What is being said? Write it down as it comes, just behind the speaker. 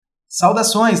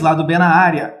Saudações, Lado B na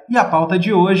área, e a pauta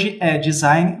de hoje é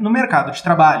design no mercado de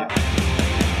trabalho.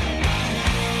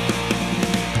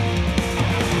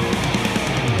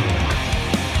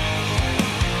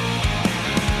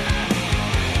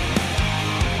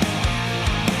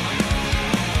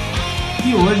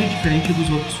 E hoje, diferente dos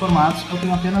outros formatos, eu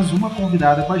tenho apenas uma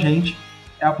convidada com a gente,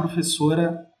 é a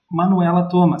professora Manuela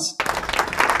Thomas.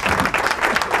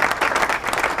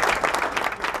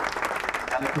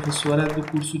 Ela é professora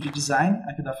do curso de design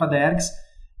aqui da FADERGS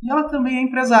e ela também é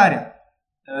empresária.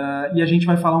 E a gente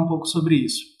vai falar um pouco sobre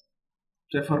isso.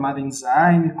 Tu é formada em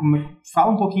design,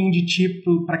 fala um pouquinho de ti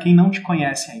para quem não te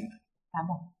conhece ainda. Tá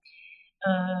bom.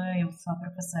 Eu sou a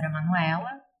professora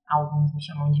Manuela, alguns me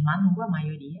chamam de Manu, a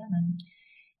maioria, né?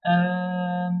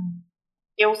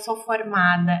 Eu sou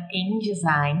formada em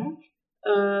design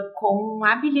com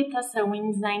habilitação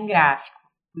em design gráfico,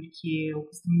 porque eu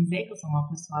costumo dizer que eu sou uma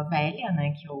pessoa velha,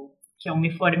 né? Que eu me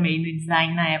formei no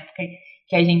design na época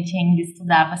que a gente ainda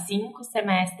estudava 5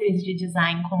 semestres de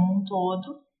design como um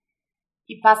todo,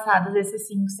 e passados esses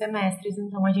 5 semestres,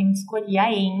 então a gente escolhia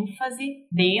a ênfase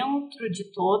dentro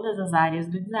de todas as áreas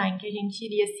do design que a gente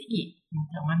iria seguir.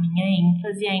 Então a minha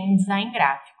ênfase é em design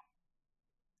gráfico.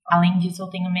 Além disso, eu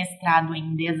tenho mestrado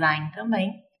em design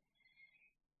também.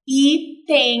 E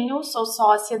sou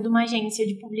sócia de uma agência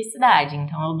de publicidade.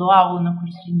 Então, eu dou aula no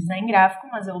curso de design gráfico,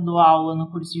 mas eu dou aula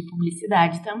no curso de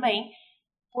publicidade também,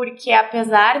 porque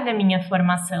apesar da minha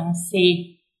formação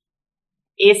ser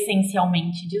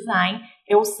essencialmente design,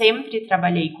 eu sempre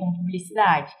trabalhei com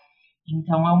publicidade.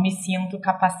 Então, eu me sinto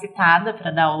capacitada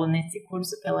para dar aula nesse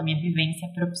curso pela minha vivência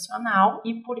profissional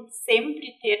e por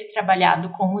sempre ter trabalhado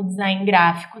com o design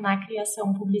gráfico na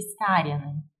criação publicitária,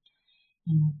 né?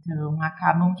 Então,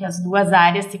 acabam que as duas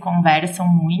áreas se conversam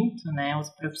muito, né?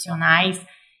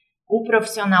 O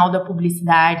profissional da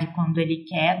publicidade, quando ele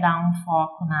quer dar um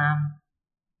foco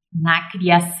na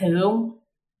criação,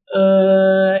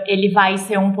 ele vai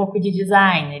ser um pouco de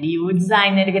designer. E o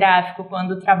designer gráfico,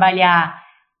 quando trabalhar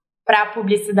para a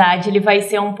publicidade, ele vai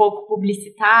ser um pouco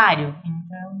publicitário.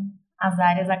 Então, as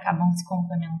áreas acabam se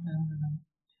complementando, né?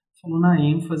 Falou na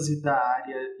ênfase da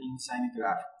área em design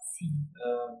gráfico. Sim.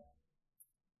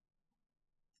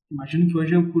 Imagino que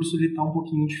hoje o curso está um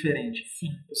pouquinho diferente. Sim.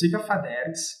 Eu sei que a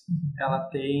FADERGS, ela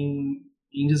tem,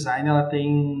 em design, ela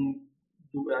tem,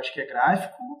 eu acho que é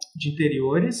gráfico, de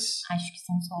interiores. Acho que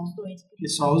são só os dois. E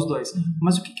só os dois.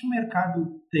 Mas o que o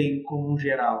mercado tem como um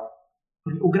geral?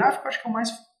 Porque o gráfico acho que é o mais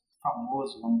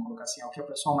famoso, vamos colocar assim, é o que a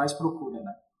pessoa mais procura,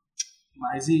 né?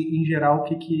 Mas, em geral,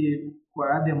 qual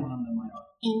é a demanda maior?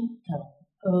 Então,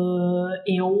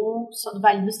 eu sou do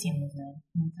Vale dos Sinos, né?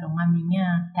 Então, a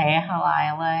minha terra lá,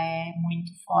 ela é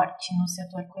muito forte no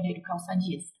setor coreiro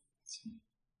calçadista. Sim.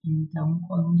 Então,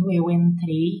 quando eu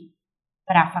entrei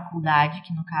para a faculdade,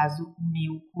 que no caso o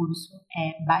meu curso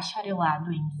é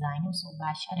bacharelado em design, eu sou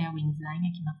bacharel em design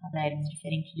aqui na FADERGS,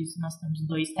 diferente disso nós temos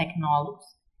 2 tecnólogos,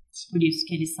 por isso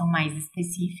que eles são mais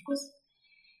específicos.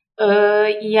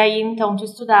 E aí, então, tu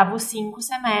estudava os 5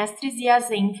 semestres e as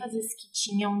ênfases que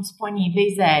tinham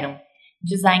disponíveis eram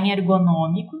design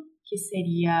ergonômico, que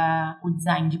seria o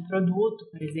design de produto,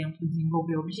 por exemplo,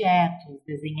 desenvolver objetos,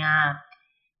 desenhar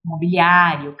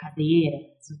mobiliário,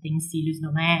 cadeiras, utensílios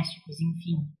domésticos,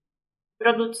 enfim,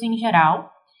 produtos em geral.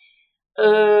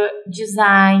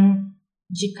 Design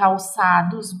de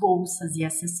calçados, bolsas e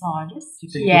acessórios,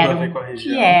 que a ver com a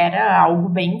região. Que era algo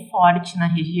bem forte na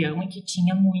região e que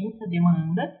tinha muita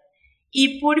demanda.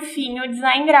 E, por fim, o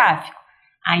design gráfico.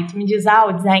 Aí tu me diz,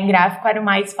 o design gráfico era o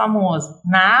mais famoso.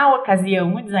 Na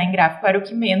ocasião, o design gráfico era o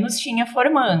que menos tinha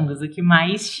formandos. O que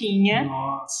mais tinha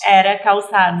era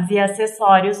calçados e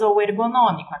acessórios ou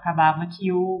ergonômico. Acabava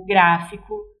que o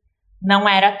gráfico não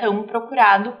era tão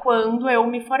procurado quando eu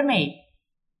me formei.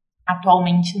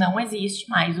 Atualmente não existe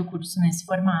mais o curso nesse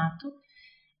formato.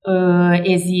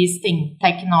 Existem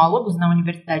tecnólogos na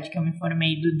universidade que eu me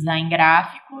formei do design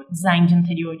gráfico, design de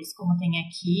interiores, como tem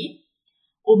aqui,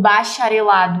 o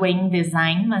bacharelado em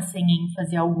design, mas sem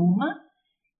ênfase alguma,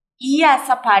 e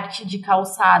essa parte de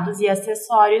calçados e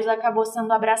acessórios acabou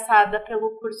sendo abraçada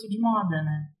pelo curso de moda,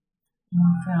 né?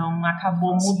 Então,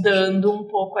 acabou mudando um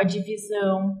pouco a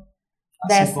divisão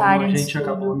dessa área de estudo. A gente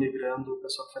acabou migrando, o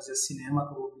pessoal que fazia cinema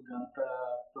acabou migrando para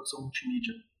produção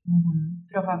multimídia.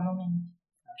 Provavelmente.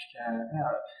 Acho que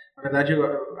na verdade,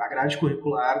 a grade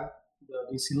curricular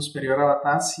do ensino superior ela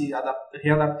está se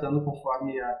readaptando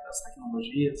conforme as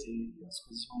tecnologias e as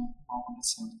coisas vão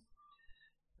acontecendo.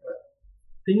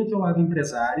 Tem o teu lado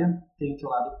empresária, tem o teu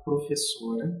lado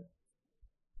professora.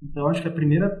 Então, acho que a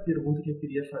primeira pergunta que eu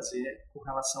queria fazer com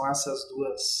relação a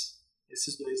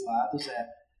esses dois lados é: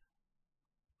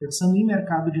 pensando em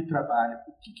mercado de trabalho,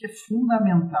 o que é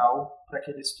fundamental para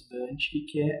aquele estudante que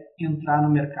quer entrar no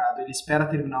mercado? Ele espera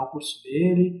terminar o curso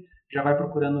dele, já vai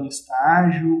procurando um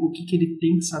estágio, o que ele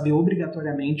tem que saber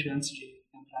obrigatoriamente antes de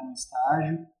entrar no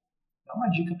estágio? Dá uma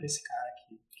dica para esse cara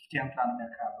que quer entrar no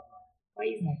mercado agora.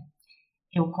 Pois é.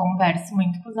 Eu converso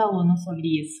muito com os alunos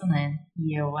sobre isso, né?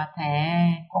 E eu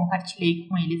até compartilhei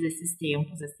com eles esses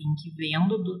tempos, assim, que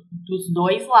vendo dos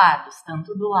dois lados,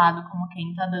 tanto do lado como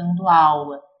quem tá dando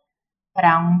aula,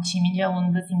 para um time de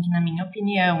alunos, assim, que na minha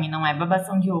opinião, e não é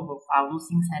babação de ovo, eu falo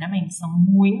sinceramente, são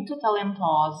muito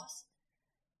talentosos,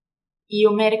 e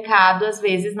o mercado, às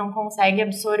vezes, não consegue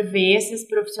absorver esses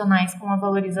profissionais com a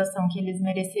valorização que eles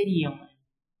mereceriam, né?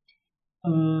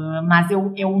 Mas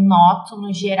eu noto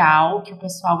no geral que o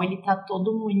pessoal ele tá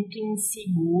todo muito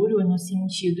inseguro no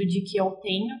sentido de que eu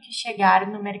tenho que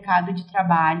chegar no mercado de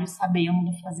trabalho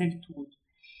sabendo fazer tudo.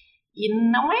 E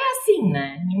não é assim,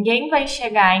 né? Ninguém vai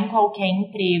chegar em qualquer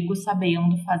emprego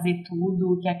sabendo fazer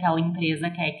tudo o que aquela empresa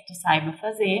quer que tu saiba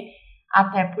fazer,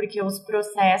 até porque os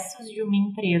processos de uma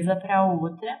empresa para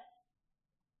outra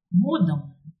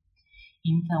mudam.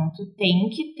 Então, tu tem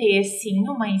que ter, sim,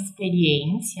 uma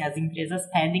experiência. As empresas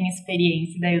pedem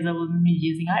experiência, daí os alunos me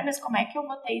dizem, mas como é que eu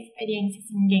vou ter experiência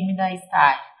se ninguém me dá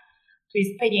estágio? Tua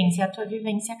experiência é a tua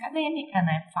vivência acadêmica,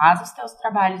 né? Faz os teus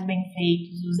trabalhos bem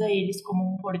feitos, usa eles como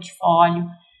um portfólio,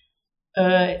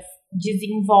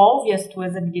 desenvolve as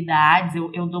tuas habilidades.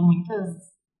 Eu dou muitas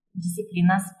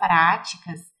disciplinas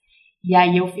práticas, e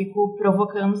aí eu fico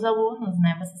provocando os alunos,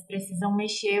 né? Vocês precisam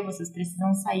mexer, vocês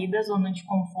precisam sair da zona de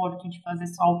conforto de fazer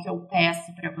só o que eu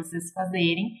peço para vocês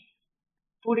fazerem,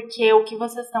 porque o que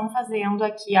vocês estão fazendo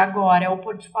aqui agora é o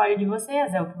portfólio de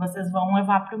vocês, é o que vocês vão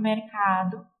levar para o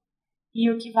mercado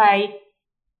e o que vai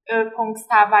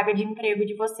conquistar a vaga de emprego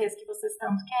de vocês que vocês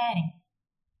tanto querem.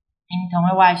 Então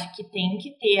eu acho que tem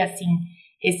que ter, assim,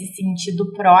 esse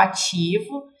sentido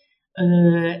proativo.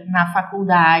 Na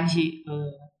faculdade,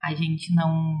 a gente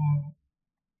não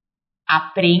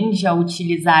aprende a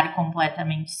utilizar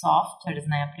completamente softwares,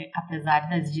 né? Apesar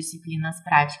das disciplinas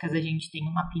práticas, a gente tem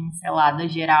uma pincelada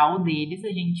geral deles,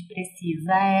 a gente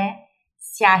precisa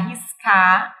se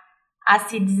arriscar a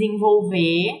se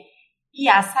desenvolver e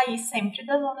a sair sempre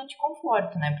da zona de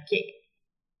conforto, né? Porque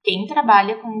quem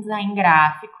trabalha com design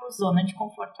gráfico, zona de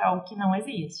conforto é algo que não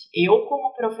existe. Eu,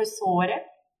 como professora,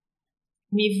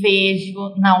 me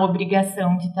vejo na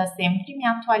obrigação de estar sempre me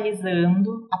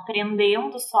atualizando,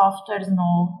 aprendendo softwares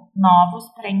novos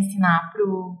para ensinar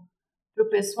pro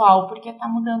pessoal, porque está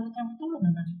mudando o tempo todo,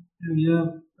 né?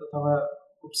 Eu estava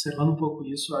observando um pouco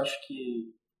isso, acho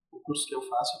que o curso que eu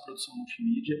faço é produção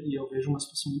multimídia e eu vejo uma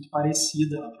situação muito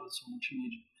parecida na produção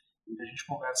multimídia. O que a gente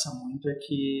conversa muito é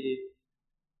que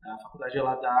a faculdade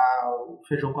ela dá o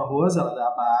feijão com arroz, ela dá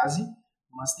a base,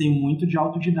 mas tem muito de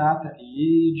autodidata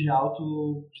ali, de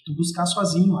tu buscar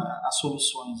sozinho as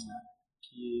soluções, né?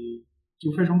 Que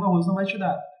o feijão com arroz não vai te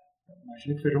dar.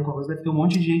 Imagina que o feijão com arroz deve ter um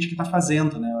monte de gente que está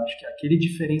fazendo, né? Eu acho que aquele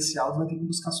diferencial tu vai ter que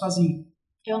buscar sozinho.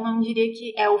 Eu não diria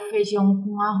que é o feijão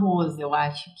com arroz. Eu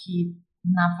acho que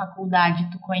na faculdade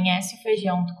tu conhece o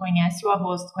feijão, tu conhece o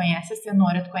arroz, tu conhece a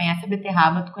cenoura, tu conhece a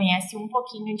beterraba, tu conhece um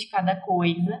pouquinho de cada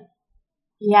coisa.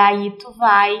 E aí tu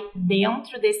vai,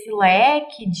 dentro desse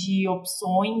leque de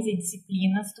opções e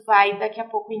disciplinas, tu vai daqui a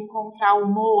pouco encontrar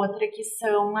uma ou outra que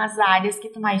são as áreas que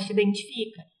tu mais te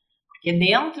identifica. Porque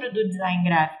dentro do design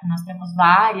gráfico nós temos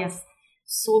várias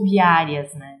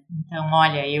sub-áreas, né? Então,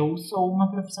 olha, eu sou uma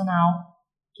profissional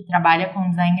que trabalha com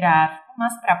design gráfico,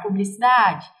 mas para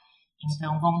publicidade.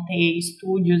 Então, vão ter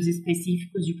estúdios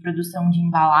específicos de produção de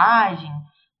embalagem,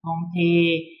 vão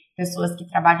ter pessoas que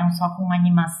trabalham só com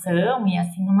animação e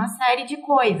assim uma série de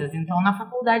coisas. Então na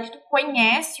faculdade tu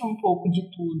conhece um pouco de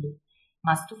tudo,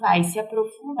 mas tu vai se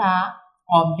aprofundar,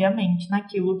 obviamente,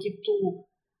 naquilo que tu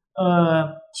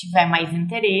tiver mais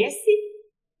interesse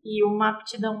e uma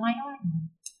aptidão maior.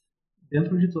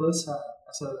 Dentro de toda essa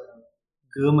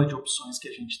gama de opções que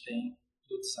a gente tem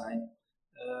do design,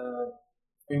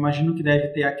 eu imagino que deve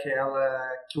ter aquela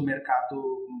que o mercado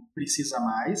precisa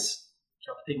mais, que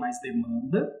é o que tem mais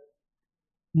demanda,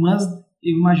 mas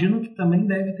eu imagino que também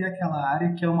deve ter aquela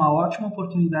área que é uma ótima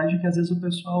oportunidade que às vezes o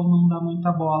pessoal não dá muita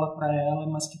bola para ela,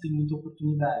 mas que tem muita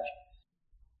oportunidade.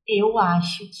 Eu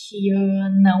acho que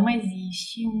não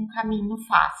existe um caminho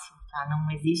fácil, tá? Não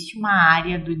existe uma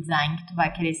área do design que tu vai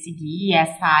querer seguir e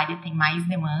essa área tem mais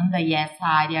demanda e essa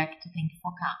área que tu tem que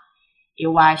focar.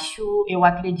 Eu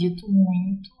acredito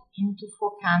muito em tu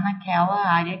focar naquela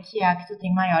área que é a que tu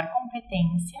tem maior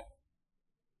competência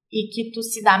e que tu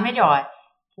se dá melhor.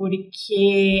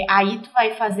 Porque aí tu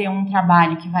vai fazer um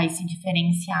trabalho que vai se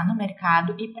diferenciar no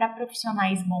mercado e para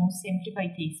profissionais bons sempre vai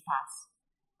ter espaço.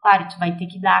 Claro, tu vai ter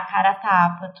que dar a cara a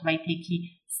tapa, tu vai ter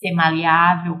que ser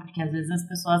maleável, porque às vezes as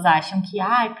pessoas acham que,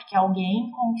 porque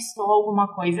alguém conquistou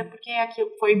alguma coisa, porque aquilo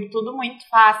foi tudo muito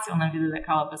fácil na vida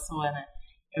daquela pessoa, né?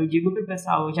 Eu digo pro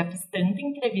pessoal, eu já fiz tanta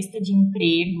entrevista de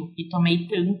emprego e tomei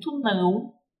tanto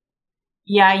não,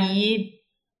 e aí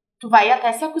tu vai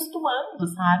até se acostumando,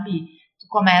 sabe? Tu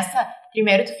começa,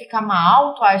 primeiro tu fica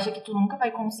mal, tu acha que tu nunca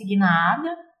vai conseguir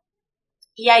nada,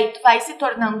 e aí tu vai se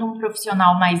tornando um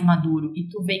profissional mais maduro, e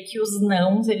tu vê que os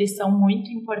nãos, eles são muito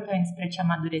importantes para te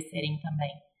amadurecerem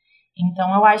também.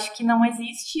 Então eu acho que não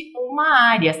existe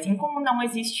uma área, assim como não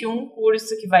existe um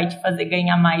curso que vai te fazer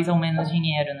ganhar mais ou menos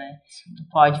dinheiro, né? Tu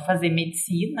pode fazer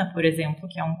medicina, por exemplo,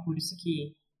 que é um curso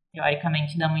que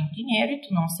teoricamente dá muito dinheiro e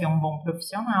tu não ser um bom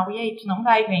profissional, e aí tu não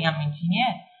vai ganhar muito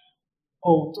dinheiro.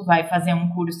 Ou tu vai fazer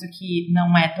um curso que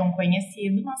não é tão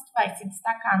conhecido, mas tu vai se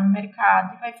destacar no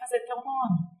mercado e vai fazer teu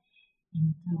nome.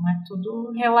 Então é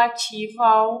tudo relativo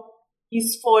ao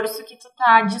esforço que tu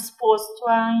tá disposto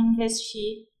a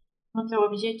investir no teu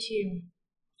objetivo.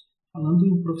 Falando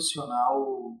em profissional,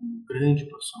 um grande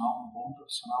profissional, um bom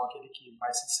profissional, aquele que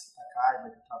vai se destacar e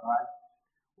vai ter trabalho,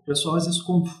 o pessoal às vezes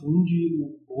confunde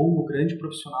o bom, o grande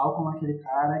profissional com aquele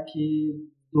cara que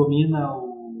domina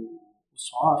o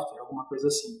software, alguma coisa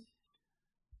assim.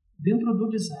 Dentro do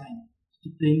design, que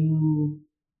tem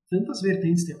tantas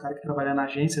vertentes, tem o cara que trabalha na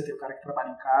agência, tem o cara que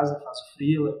trabalha em casa, faz o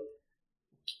freela.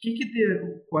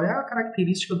 Qual é a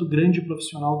característica do grande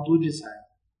profissional do design?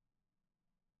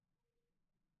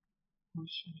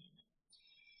 Puxa,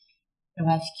 eu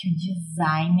acho que o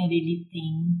designer, ele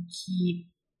tem que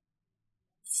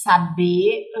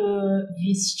saber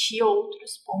vestir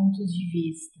outros pontos de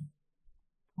vista.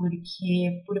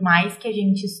 Porque por mais que a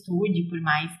gente estude, por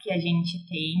mais que a gente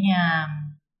tenha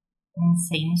um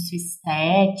senso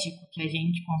estético que a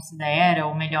gente considera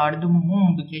o melhor do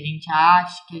mundo, que a gente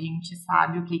acha que a gente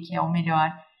sabe o que é o melhor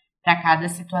para cada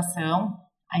situação,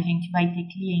 a gente vai ter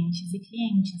clientes e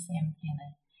clientes sempre,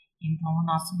 né? Então, o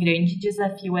nosso grande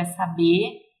desafio é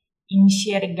saber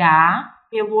enxergar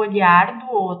pelo olhar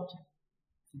do outro.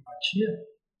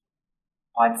 Empatia?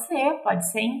 Pode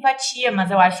ser empatia,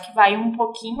 mas eu acho que vai um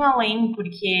pouquinho além,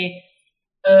 porque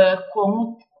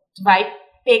como tu vai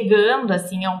pegando,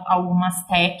 assim, algumas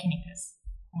técnicas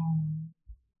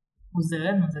com os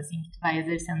anos, assim, que tu vai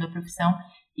exercendo a profissão,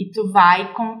 e tu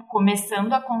vai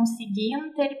começando a conseguir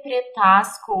interpretar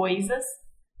as coisas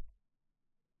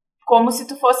como se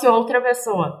tu fosse outra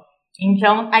pessoa.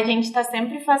 Então, a gente está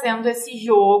sempre fazendo esse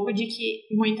jogo de que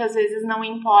muitas vezes não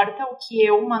importa o que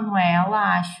eu,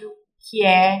 Manuela, acho que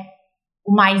é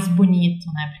o mais bonito,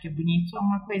 né? Porque bonito é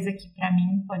uma coisa que para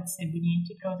mim pode ser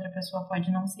bonito e para outra pessoa pode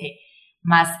não ser.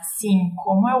 Mas sim,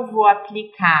 como eu vou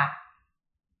aplicar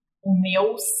o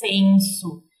meu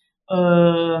senso,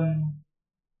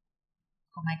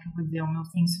 como é que eu vou dizer, o meu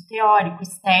senso teórico,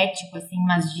 estético, assim,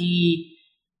 mas de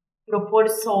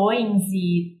proporções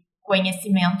e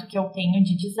conhecimento que eu tenho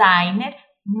de designer,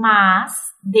 mas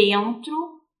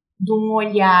dentro de um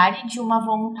olhar e de uma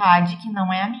vontade que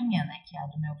não é a minha, né? Que é a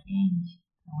do meu cliente.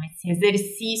 Então, esse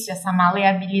exercício, essa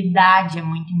maleabilidade é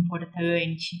muito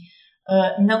importante.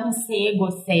 Não ser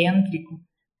egocêntrico,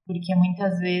 porque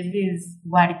muitas vezes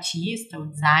o artista, o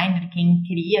designer, quem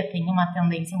cria, tem uma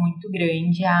tendência muito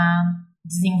grande a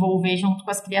desenvolver junto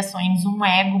com as criações um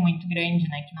ego muito grande,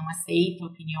 né? Que não aceita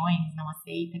opiniões, não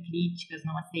aceita críticas,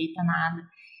 não aceita nada.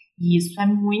 E isso é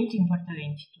muito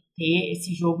importante, ter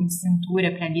esse jogo de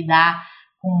cintura para lidar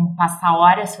com passar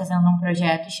horas fazendo um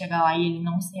projeto e chegar lá e ele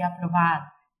não ser aprovado.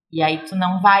 E aí tu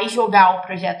não vai jogar o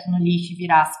projeto no lixo e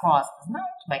virar as costas. Não,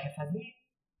 tu vai refazer.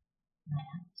 Né?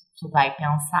 Tu vai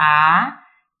pensar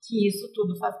que isso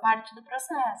tudo faz parte do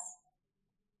processo.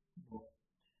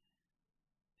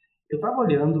 Eu estava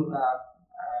olhando,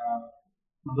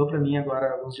 mandou para mim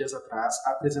agora, alguns dias atrás,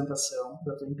 a apresentação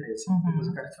da tua empresa. Uhum. Depois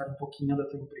eu quero que tu fale um pouquinho da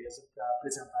tua empresa para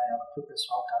apresentar ela para o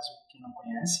pessoal, caso quem não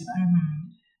conhece, né?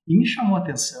 Uhum. E me chamou a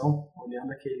atenção,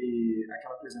 olhando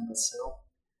aquela apresentação,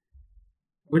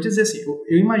 vou te dizer assim,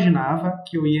 eu imaginava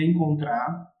que eu ia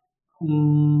encontrar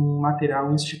um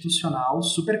material institucional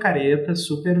super careta,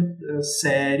 super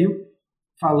sério,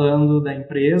 falando da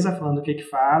empresa, falando o que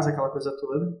faz, aquela coisa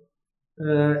toda.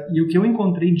 E o que eu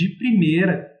encontrei de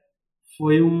primeira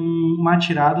foi uma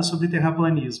tirada sobre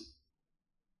terraplanismo.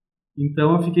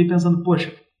 Então eu fiquei pensando,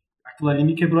 poxa, aquilo ali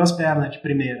me quebrou as pernas de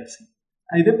primeira, assim.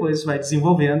 Aí depois vai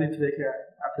desenvolvendo e tu vê que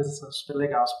a apresentação é super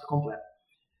legal, super completa.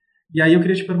 E aí eu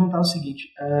queria te perguntar o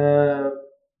seguinte,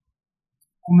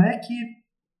 como é que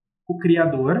o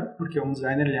criador, porque um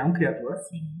designer ele é um criador.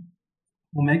 Sim.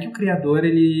 Como é que o criador,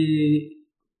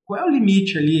 qual é o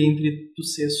limite ali entre tu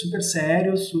ser super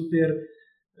sério, super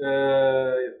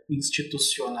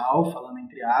institucional, falando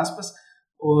entre aspas,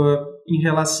 em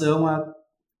relação a,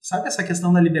 sabe, essa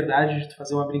questão da liberdade de tu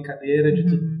fazer uma brincadeira, de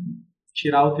tu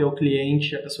tirar o teu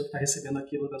cliente, a pessoa que está recebendo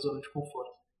aquilo da zona de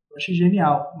conforto. Eu achei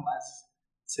genial, mas,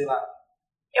 sei lá.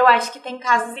 Eu acho que tem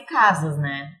casos e casos,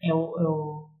 né? Eu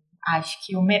acho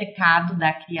que o mercado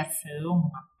da criação,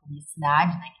 a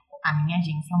publicidade, né? A minha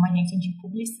agência é uma agência de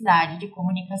publicidade, de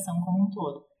comunicação como um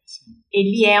todo. Sim.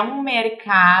 Ele é um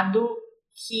mercado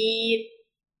que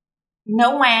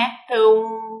não é tão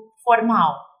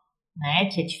formal, né?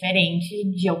 Que é diferente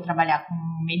de eu trabalhar com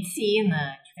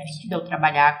medicina, diferente de eu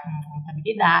trabalhar com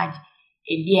contabilidade.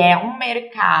 Ele é um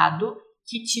mercado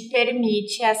que te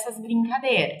permite essas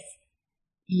brincadeiras.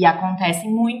 E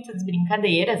acontecem muitas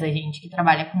brincadeiras, a gente que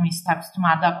trabalha com isso está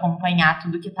acostumado a acompanhar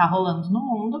tudo que está rolando no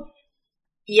mundo.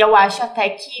 E eu acho até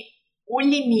que o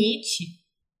limite,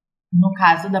 no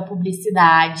caso da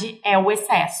publicidade, é o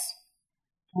excesso.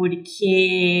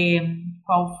 Porque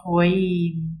qual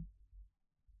foi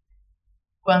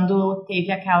quando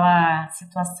teve aquela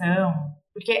situação?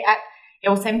 Porque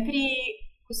eu sempre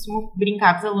costumo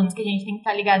brincar com os alunos que a gente tem que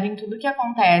estar ligado em tudo que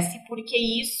acontece, porque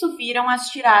isso viram as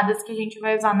tiradas que a gente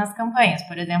vai usar nas campanhas.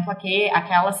 Por exemplo,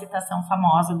 aquela citação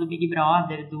famosa do Big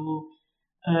Brother, do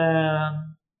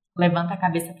levanta a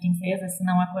cabeça, princesa,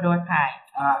 senão a coroa cai.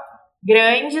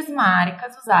 Grandes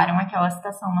marcas usaram aquela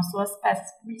citação nas suas peças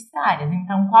publicitárias.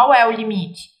 Então, qual é o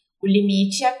limite? O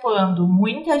limite é quando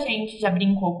muita gente já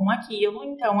brincou com aquilo,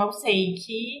 então eu sei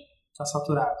que tá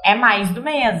saturado. É mais do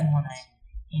mesmo, né?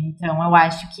 Então, eu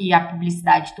acho que a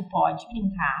publicidade tu pode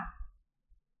brincar,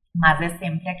 mas é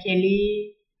sempre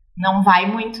aquele... Não vai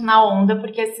muito na onda,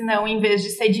 porque senão, em vez de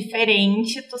ser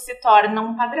diferente, tu se torna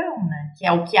um padrão, né? Que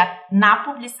é o que na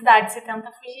publicidade se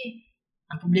tenta fugir.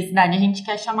 Na publicidade a gente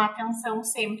quer chamar atenção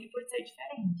sempre por ser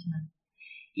diferente, né?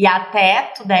 E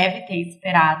até tu deve ter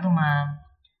esperado uma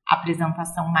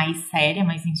apresentação mais séria,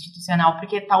 mais institucional,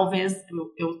 porque talvez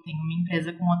eu tenho uma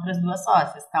empresa com outras duas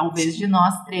sócias, talvez de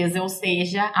nós três eu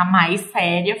seja a mais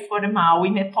séria, formal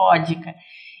e metódica.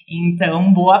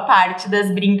 Então, boa parte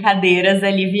das brincadeiras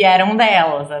ali vieram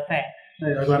delas até.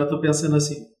 Agora eu tô pensando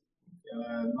assim,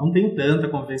 não tenho tanta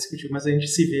convivência contigo, mas a gente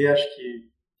se vê, acho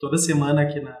que toda semana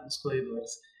aqui nos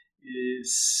corredores. E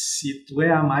se tu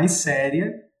é a mais séria,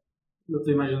 eu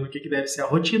tô imaginando o que deve ser a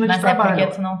rotina de trabalho. Mas é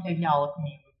porque tu não teve aula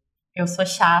comigo. Eu sou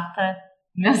chata,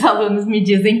 meus alunos me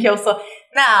dizem que eu sou...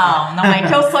 Não é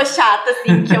que eu sou chata,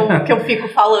 assim, que eu fico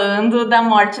falando da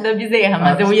morte da bezerra,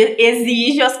 mas eu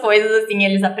exijo as coisas, assim,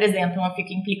 eles apresentam, eu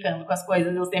fico implicando com as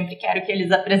coisas, eu sempre quero que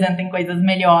eles apresentem coisas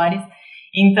melhores,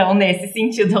 então, nesse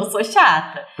sentido, eu sou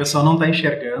chata. O pessoal não tá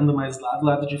enxergando, mas lá do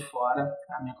lado de fora,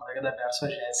 a minha colega da Verso, a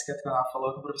Jéssica, ela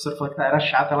falou que o professor falou que era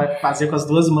chata, ela fazia com as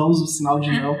duas mãos o sinal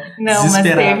de não, mas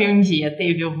teve um dia,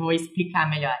 eu vou explicar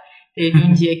melhor. Teve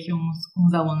um dia que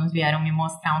uns alunos vieram me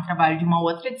mostrar um trabalho de uma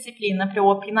outra disciplina para eu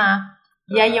opinar.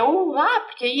 E aí eu,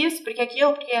 porque isso, porque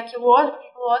aquilo outro.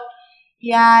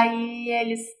 E aí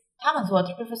eles, mas o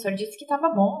outro professor disse que tava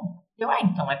bom. Eu,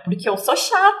 então é porque eu sou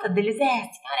chata. Deles,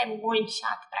 esse cara é muito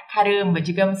chato pra caramba.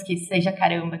 Digamos que seja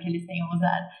caramba que eles tenham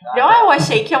usado. Eu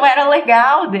achei que eu era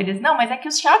legal deles. Não, mas é que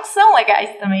os chatos são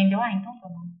legais também. Eu, então tá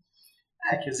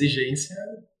bom. Que exigência,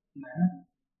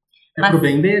 né? Pro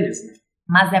bem deles, né?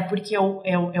 Mas é porque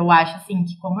eu acho, assim,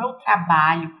 que como eu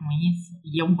trabalho com isso,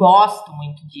 e eu gosto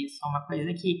muito disso, é uma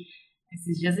coisa que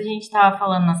esses dias a gente estava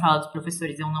falando na sala dos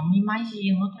professores, eu não me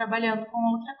imagino trabalhando com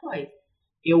outra coisa.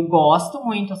 Eu gosto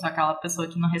muito, eu sou aquela pessoa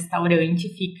que no restaurante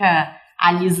fica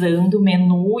alisando o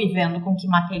menu e vendo com que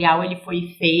material ele foi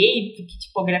feito, que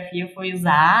tipografia foi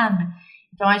usada.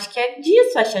 Então, acho que é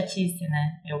disso a chatice,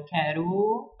 né? Eu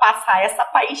quero passar essa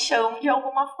paixão de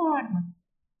alguma forma.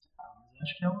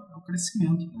 Acho que é o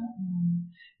crescimento, né?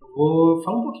 Eu vou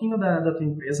falar um pouquinho da tua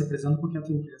empresa, apresentando um pouquinho a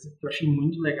tua empresa, que eu achei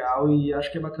muito legal e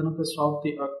acho que é bacana o pessoal,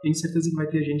 tenho certeza que vai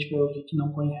ter gente que vai ouvir que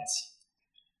não conhece.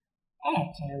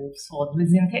 Que eu sou do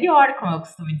interior, como eu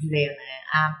costumo dizer,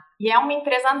 né? E é uma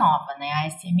empresa nova, né? A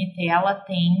SMT, ela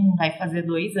vai fazer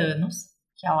 2 anos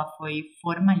que ela foi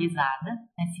formalizada,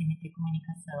 a SMT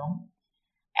Comunicação.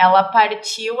 Ela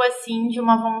partiu, assim, de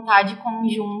uma vontade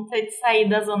conjunta de sair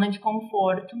da zona de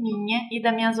conforto minha e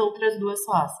das minhas outras 2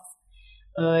 sócias.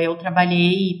 Eu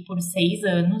trabalhei por 6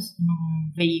 anos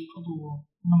num veículo,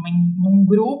 num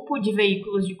grupo de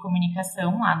veículos de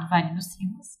comunicação lá do Vale dos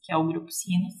Sinos, que é o Grupo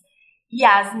Sinos, e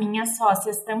as minhas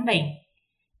sócias também.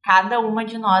 Cada uma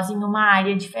de nós em uma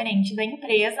área diferente da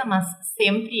empresa, mas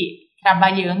sempre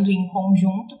trabalhando em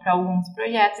conjunto para alguns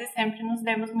projetos e sempre nos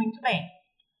demos muito bem.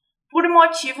 Por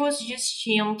motivos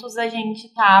distintos, a gente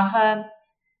estava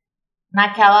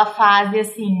naquela fase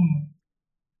assim,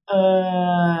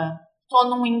 tô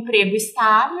num emprego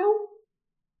estável,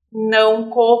 não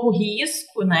corro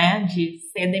risco, né, de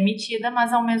ser demitida,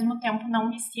 mas ao mesmo tempo não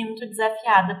me sinto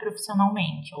desafiada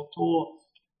profissionalmente. Eu tô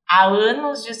há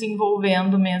anos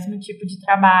desenvolvendo o mesmo tipo de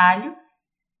trabalho.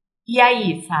 E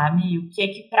aí, sabe,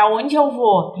 para onde eu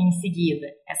vou em seguida?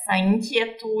 Essa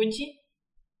inquietude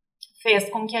fez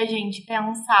com que a gente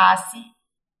pensasse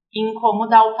em como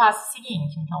dar o passo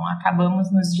seguinte. Então,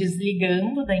 acabamos nos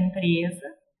desligando da empresa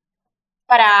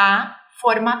para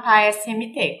formatar a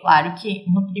SMT. Claro que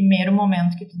no primeiro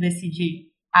momento que tu decide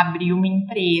abrir uma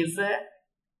empresa,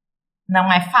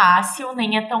 não é fácil,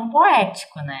 nem é tão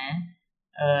poético, né?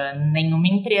 Nenhuma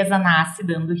empresa nasce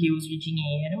dando rios de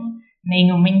dinheiro,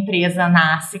 nenhuma empresa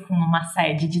nasce com uma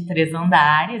sede de 3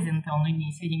 andares, então no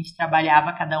início a gente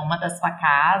trabalhava cada uma da sua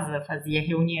casa, fazia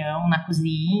reunião na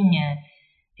cozinha,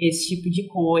 esse tipo de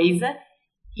coisa,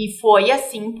 e foi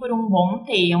assim por um bom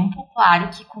tempo. Claro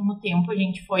que com o tempo a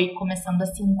gente foi começando a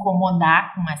se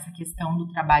incomodar com essa questão do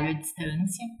trabalho à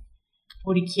distância,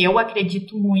 porque eu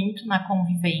acredito muito na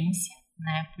convivência,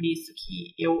 né? Por isso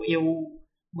que eu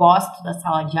gosto da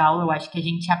sala de aula, eu acho que a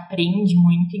gente aprende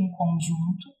muito em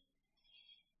conjunto.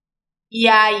 E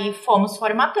aí fomos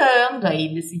formatando,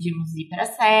 aí decidimos ir para a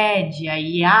sede,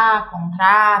 aí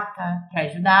contrata para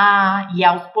ajudar, e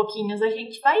aos pouquinhos a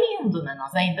gente vai indo, né?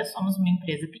 Nós ainda somos uma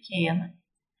empresa pequena,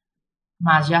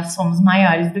 mas já somos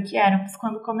maiores do que éramos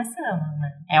quando começamos,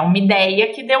 né? É uma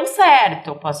ideia que deu certo,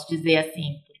 eu posso dizer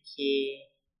assim, porque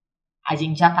a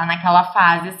gente já tá naquela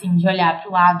fase assim de olhar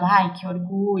pro lado, ai, que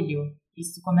orgulho,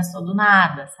 isso começou do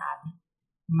nada, sabe?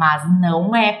 Mas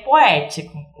não é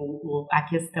poético a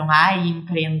questão,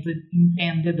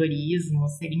 empreendedorismo,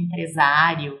 ser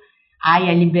empresário, a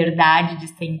liberdade de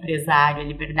ser empresário, a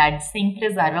liberdade de ser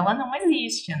empresário, ela não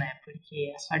existe, né?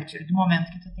 Porque a partir do momento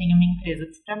que tu tem uma empresa,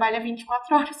 tu trabalha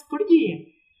 24 horas por dia.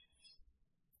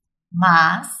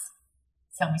 Mas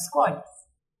são escolhas.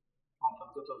 Bom,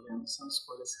 pelo que eu tô vendo, são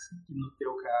escolhas que no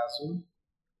teu caso,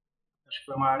 acho que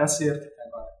foi o maior acerto até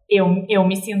agora. Eu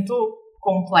me sinto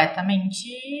completamente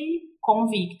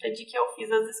convicta de que eu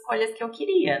fiz as escolhas que eu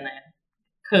queria, né?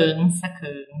 Cansa,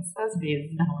 às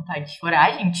vezes dá vontade de chorar,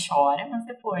 a gente chora, mas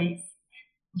depois,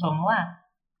 vamos lá.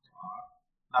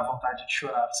 Dá vontade de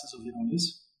chorar, vocês ouviram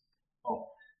isso? Bom,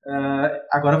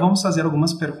 agora vamos fazer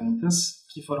algumas perguntas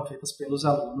que foram feitas pelos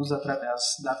alunos através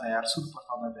da Verso, do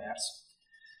portal da Verso.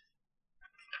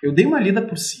 Eu dei uma lida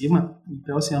por cima,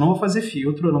 então assim, eu não vou fazer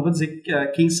filtro, eu não vou dizer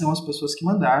quem são as pessoas que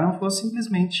mandaram, eu vou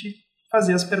simplesmente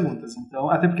fazer as perguntas. Então,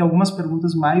 até porque algumas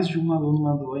perguntas mais de um aluno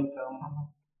mandou, então,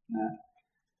 né?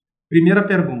 Primeira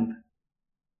pergunta.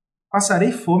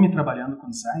 Passarei fome trabalhando com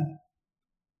design?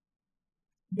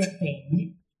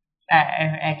 Depende.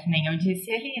 É que nem eu disse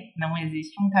ali, não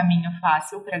existe um caminho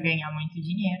fácil para ganhar muito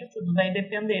dinheiro, tudo vai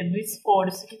depender do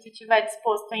esforço que tu estiver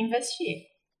disposto a investir.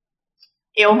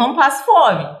 Eu não passo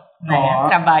fome, né?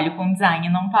 Trabalho com design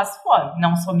e não passo fome.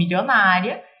 Não sou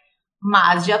milionária,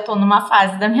 mas já tô numa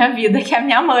fase da minha vida que a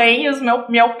minha mãe e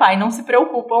meu pai não se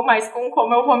preocupam mais com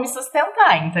como eu vou me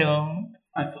sustentar, então...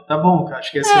 então tá bom, cara.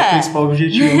 Acho que esse é o principal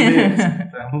objetivo deles.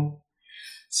 Então,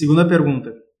 segunda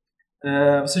pergunta.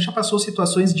 Você já passou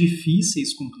situações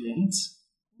difíceis com clientes?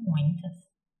 Muitas.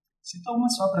 Cita uma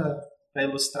só para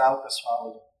ilustrar o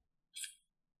pessoal.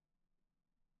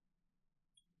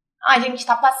 A gente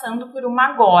está passando por uma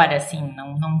agora, assim,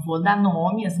 não vou dar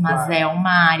nomes, mas claro. É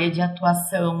uma área de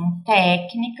atuação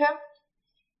técnica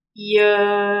e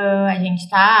a gente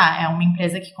é uma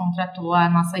empresa que contratou a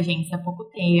nossa agência há pouco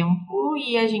tempo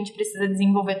e a gente precisa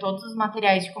desenvolver todos os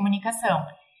materiais de comunicação.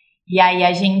 E aí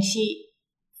a gente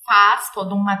faz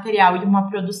todo um material e uma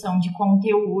produção de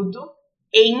conteúdo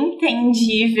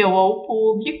entendível ao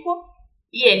público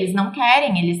e eles não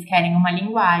querem, eles querem uma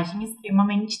linguagem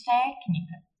extremamente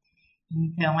técnica.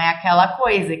 Então, é aquela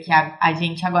coisa que a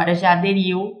gente agora já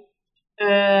aderiu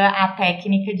à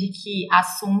técnica de que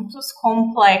assuntos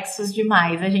complexos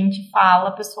demais a gente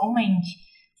fala pessoalmente.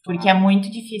 Porque é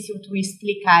muito difícil tu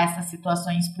explicar essas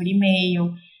situações por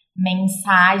e-mail,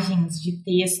 mensagens de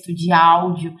texto, de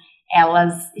áudio,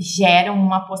 elas geram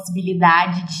uma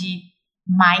possibilidade de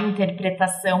má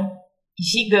interpretação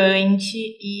gigante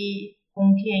e com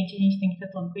o cliente a gente tem que ter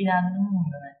todo cuidado no mundo,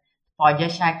 né? Pode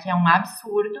achar que é um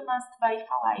absurdo, mas tu vai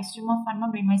falar isso de uma forma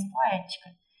bem mais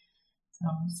poética.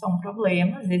 Então, são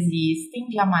problemas, existem,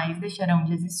 jamais deixarão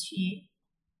de existir.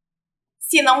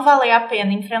 Se não valer a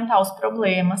pena enfrentar os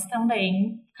problemas,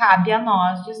 também cabe a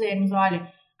nós dizermos,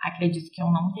 olha, acredito que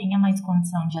eu não tenha mais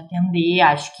condição de atender,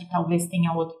 acho que talvez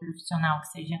tenha outro profissional que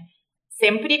seja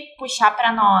sempre puxar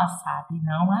para nós, sabe?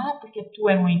 Não, porque tu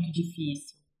é muito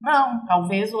difícil. Não,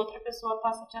 talvez outra pessoa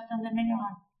possa te atender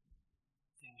melhor.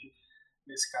 Entendi.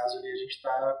 Nesse caso ali, a gente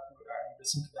está ainda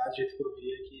simplificado do jeito que eu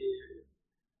vi, é que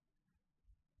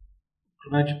o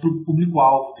problema é de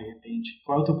público-alvo, de repente.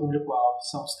 Qual é o teu público-alvo?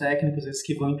 São os técnicos, esses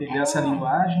que vão entender essa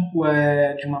linguagem, ou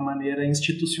é de uma maneira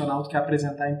institucional, tu quer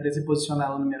apresentar a empresa e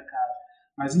posicioná-la no mercado?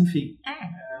 Mas, enfim,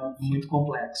 é muito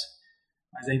complexo.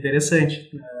 Mas é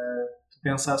interessante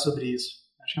pensar sobre isso.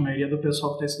 Acho que a maioria do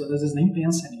pessoal que está estudando às vezes nem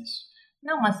pensa nisso.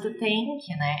 Não, mas tu tem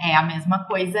que, né? É a mesma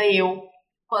coisa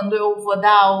quando eu vou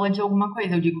dar aula de alguma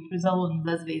coisa, eu digo para os alunos,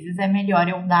 às vezes é melhor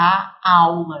eu dar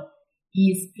aula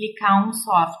e explicar um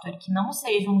software que não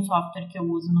seja um software que eu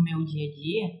uso no meu dia a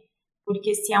dia,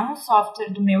 porque se é um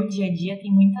software do meu dia a dia,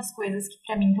 tem muitas coisas que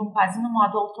para mim estão quase no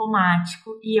modo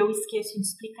automático e eu esqueço de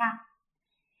explicar.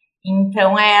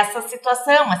 Então é essa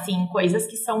situação, assim, coisas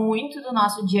que são muito do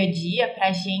nosso dia a dia,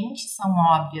 pra gente são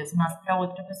óbvias, mas pra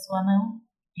outra pessoa não.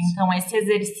 Então esse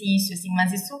exercício, assim,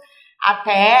 mas isso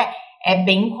até é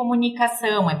bem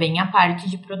comunicação, é bem a parte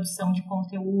de produção de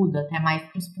conteúdo, até mais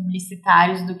pros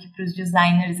publicitários do que pros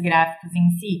designers gráficos em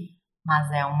si.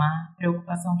 Mas é uma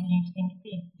preocupação que a gente tem que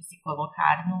ter, de se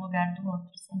colocar no lugar do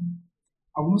outro sempre.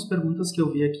 Algumas perguntas que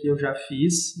eu vi aqui eu já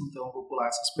fiz, então vou pular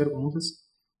essas perguntas.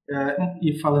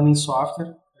 E falando em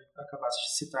software, acabaste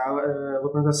de citar,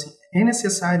 vou perguntar assim, é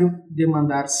necessário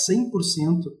demandar 100%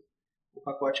 o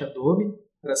pacote Adobe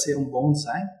para ser um bom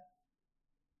design?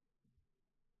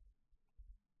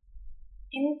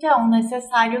 Então,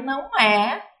 necessário não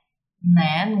é,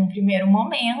 né, num primeiro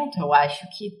momento. Eu acho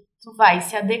que tu vai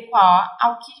se adequar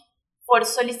ao que for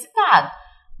solicitado.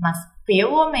 Mas,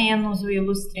 pelo menos, o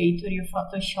Illustrator e o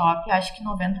Photoshop, eu acho que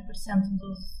 90%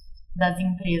 das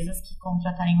empresas que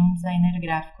contratarem um designer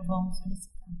gráfico vão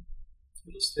solicitar.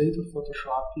 Illustrator,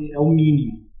 Photoshop é o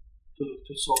mínimo.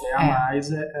 Tu souber a mais,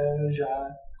 já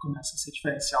começa a ser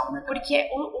diferencial no mercado. Porque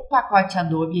o pacote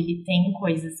Adobe, ele tem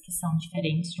coisas que são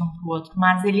diferentes de um para o outro,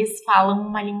 mas eles falam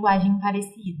uma linguagem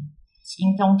parecida.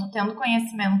 Então, tu tendo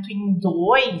conhecimento em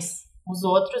dois, os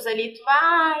outros ali tu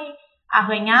vai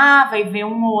arranhar, vai ver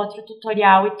um ou outro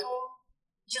tutorial e tu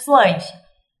deslancha.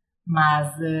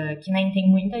 Mas que nem tem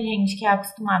muita gente que é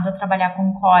acostumada a trabalhar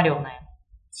com Corel, né?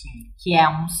 Sim. Que é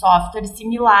um software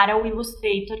similar ao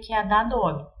Illustrator, que é da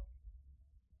Adobe.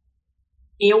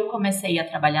 Eu comecei a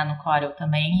trabalhar no Corel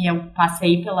também e eu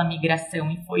passei pela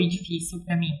migração e foi difícil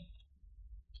para mim.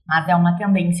 Mas é uma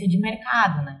tendência de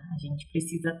mercado, né? A gente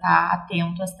precisa estar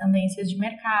atento às tendências de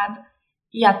mercado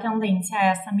e a tendência é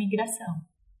essa migração.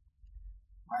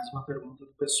 Mais uma pergunta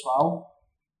do pessoal.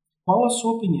 Qual a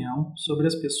sua opinião sobre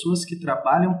as pessoas que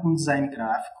trabalham com design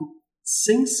gráfico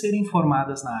sem serem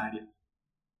formadas na área?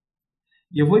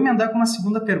 E eu vou emendar com uma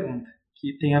segunda pergunta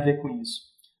que tem a ver com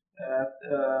isso.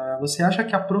 Você acha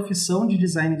que a profissão de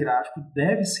design gráfico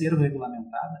deve ser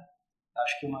regulamentada?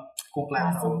 Acho que uma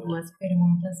completa. São duas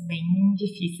perguntas bem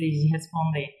difíceis de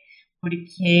responder,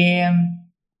 porque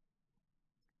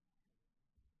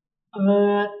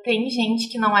tem gente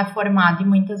que não é formada e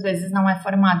muitas vezes não é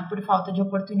formado por falta de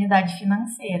oportunidade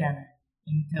financeira, né?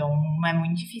 Então é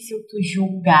muito difícil tu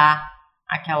julgar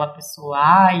aquela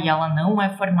pessoa, e ela não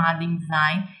é formada em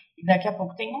design e daqui a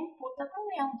pouco tem um puta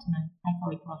talento, né? Aí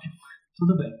falei palavrão.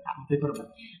 Tudo bem, não tem problema.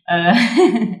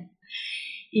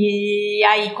 E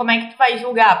aí, como é que tu vai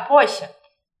julgar? Poxa,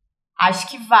 acho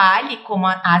que vale, como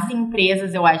as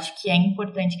empresas, eu acho que é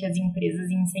importante que as empresas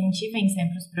incentivem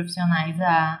sempre os profissionais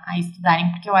a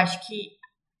estudarem, porque eu acho que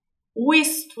o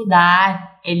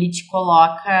estudar, ele te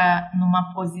coloca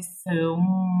numa posição...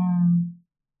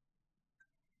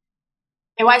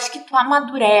 Eu acho que tu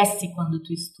amadurece quando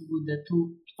tu estuda.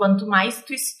 Quanto mais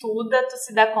tu estuda, tu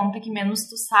se dá conta que menos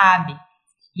tu sabe.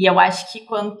 E eu acho que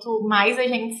quanto mais a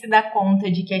gente se dá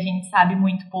conta de que a gente sabe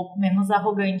muito pouco, menos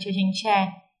arrogante a gente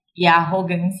é. E a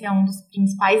arrogância é um dos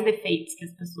principais defeitos que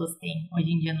as pessoas têm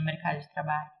hoje em dia no mercado de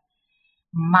trabalho.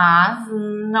 Mas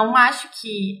não acho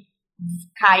que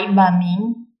caiba a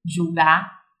mim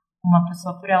julgar uma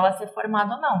pessoa por ela ser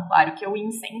formada ou não. Claro que eu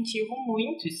incentivo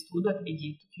muito o estudo,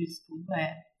 acredito que o estudo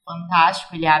é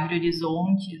fantástico, ele abre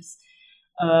horizontes,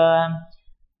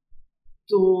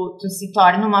 tu se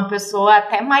torna uma pessoa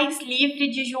até mais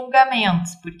livre de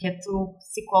julgamentos, porque tu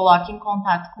se coloca em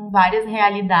contato com várias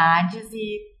realidades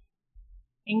e,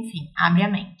 enfim, abre a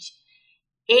mente.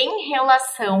 Em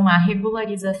relação à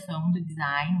regularização do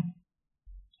design,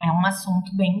 é um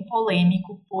assunto bem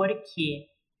polêmico, porque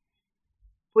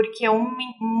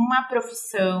uma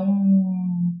profissão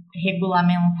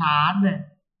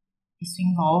regulamentada, isso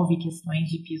envolve questões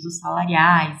de pisos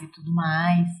salariais e tudo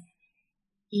mais.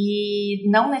 E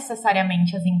não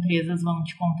necessariamente as empresas vão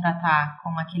te contratar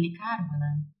com aquele cargo,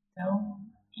 né? Então,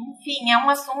 enfim, é um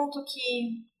assunto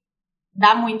que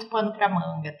dá muito pano para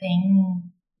manga.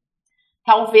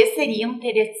 Talvez seria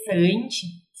interessante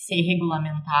ser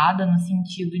regulamentada no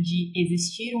sentido de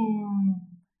existir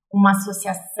uma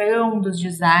associação dos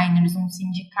designers, um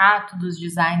sindicato dos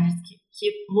designers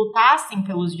que lutassem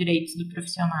pelos direitos do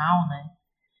profissional, né?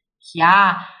 Que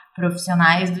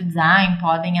profissionais do design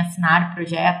podem assinar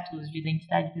projetos de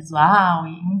identidade visual,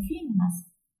 enfim, mas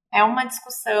é uma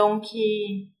discussão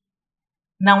que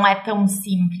não é tão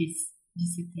simples de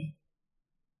se ter.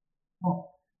 Bom,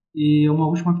 e uma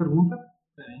última pergunta,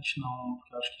 a gente não,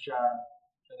 porque eu acho que já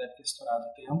deve ter estourado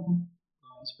o tempo,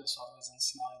 pelo menos o pessoal está fazendo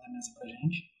sinal aí da mesa pra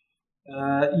gente,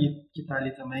 e que está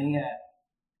ali também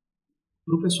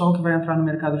para o pessoal que vai entrar no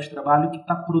mercado de trabalho, que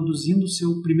está produzindo o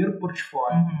seu primeiro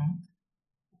portfólio. Uhum.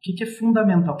 O que é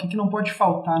fundamental? O que não pode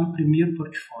faltar no primeiro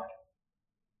portfólio?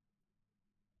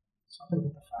 Só uma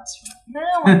pergunta fácil, né?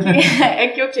 Não, é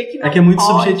que o que não é muito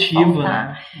pode subjetivo,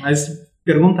 faltar, né? Mas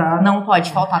perguntar... Não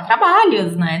pode faltar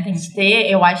trabalhos, né? Tem que ter...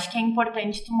 Eu acho que é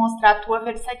importante tu mostrar a tua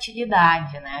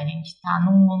versatilidade, né? A gente tá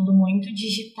num mundo muito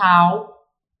digital,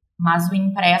 mas o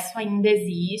impresso ainda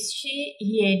existe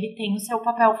e ele tem o seu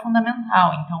papel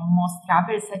fundamental. Então, mostrar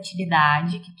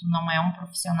versatilidade, que tu não é um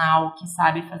profissional que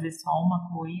sabe fazer só uma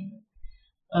coisa.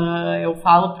 Eu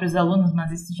falo para os alunos,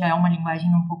 mas isso já é uma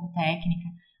linguagem um pouco técnica,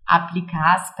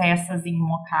 aplicar as peças em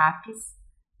mockups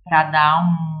para dar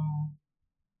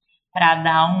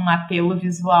um apelo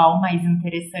visual mais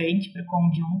interessante para o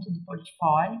conjunto do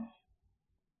portfólio.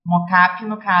 Mockup,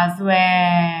 no caso,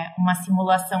 é uma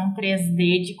simulação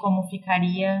 3D de como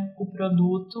ficaria o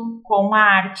produto com a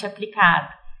arte aplicada.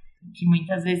 Que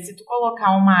muitas vezes, se tu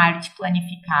colocar uma arte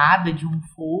planificada de um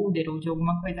folder ou de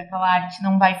alguma coisa, aquela arte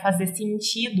não vai fazer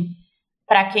sentido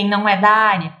para quem não é da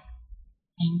área.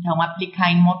 Então,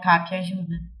 aplicar em mockup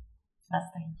ajuda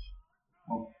bastante.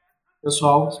 Bom,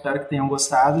 pessoal, espero que tenham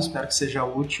gostado, espero que seja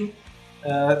útil.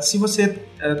 Se você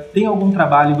tem algum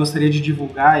trabalho e gostaria de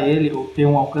divulgar ele ou ter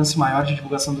um alcance maior de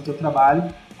divulgação do teu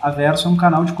trabalho, a Verso é um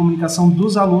canal de comunicação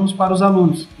dos alunos para os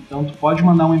alunos. Então, tu pode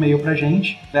mandar um e-mail para a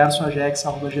gente,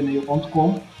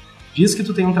 versoagex@gmail.com, diz que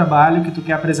tu tem um trabalho, que tu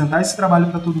quer apresentar esse trabalho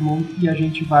para todo mundo e a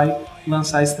gente vai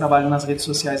lançar esse trabalho nas redes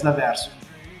sociais da Verso.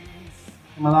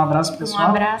 Vou mandar um abraço pro pessoal. Um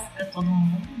abraço para todo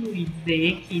mundo e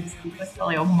dizer que desculpa se eu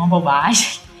falei alguma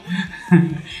bobagem.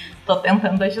 Tô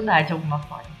tentando ajudar de alguma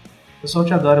forma. O pessoal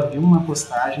te adora. Eu vi uma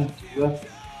postagem tua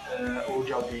ou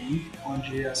de alguém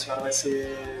onde a senhora vai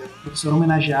ser professora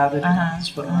homenageada dos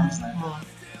formandos, né?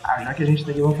 Já que a gente tá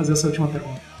aqui, vamos fazer essa última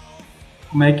pergunta.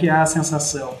 Como é que é a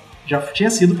sensação? Já tinha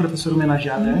sido professora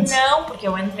homenageada antes? Não, porque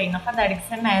eu entrei na FADERGS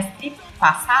semestre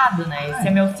passado, né? Esse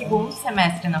é meu segundo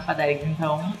semestre na FADERGS,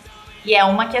 então... E é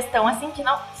uma questão assim que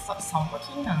não... Só um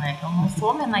pouquinho, né? Eu não sou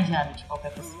homenageada de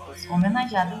qualquer pessoa. Eu sou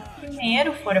homenageada no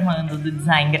primeiro formando do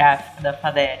design gráfico da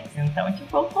FADERGS. Então,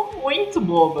 tipo, eu tô muito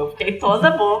boba. Eu fiquei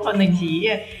toda boba no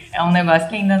dia. É um negócio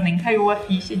que ainda nem caiu a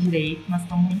ficha direito, mas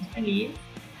tô muito feliz.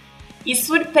 E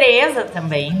surpresa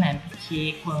também, né?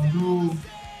 Porque quando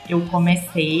eu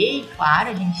comecei,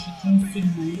 claro, a gente fica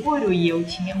inseguro e eu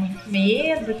tinha muito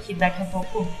medo que daqui a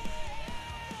pouco...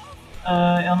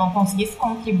 eu não conseguisse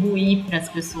contribuir para as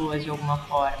pessoas de alguma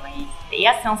forma e ter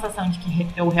a sensação de que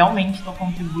eu realmente estou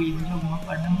contribuindo de alguma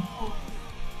forma é muito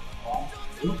bom.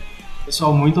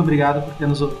 Pessoal, muito obrigado por ter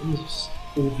nos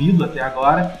ouvido até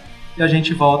agora e a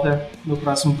gente volta no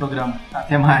próximo programa.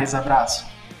 Até mais, abraço!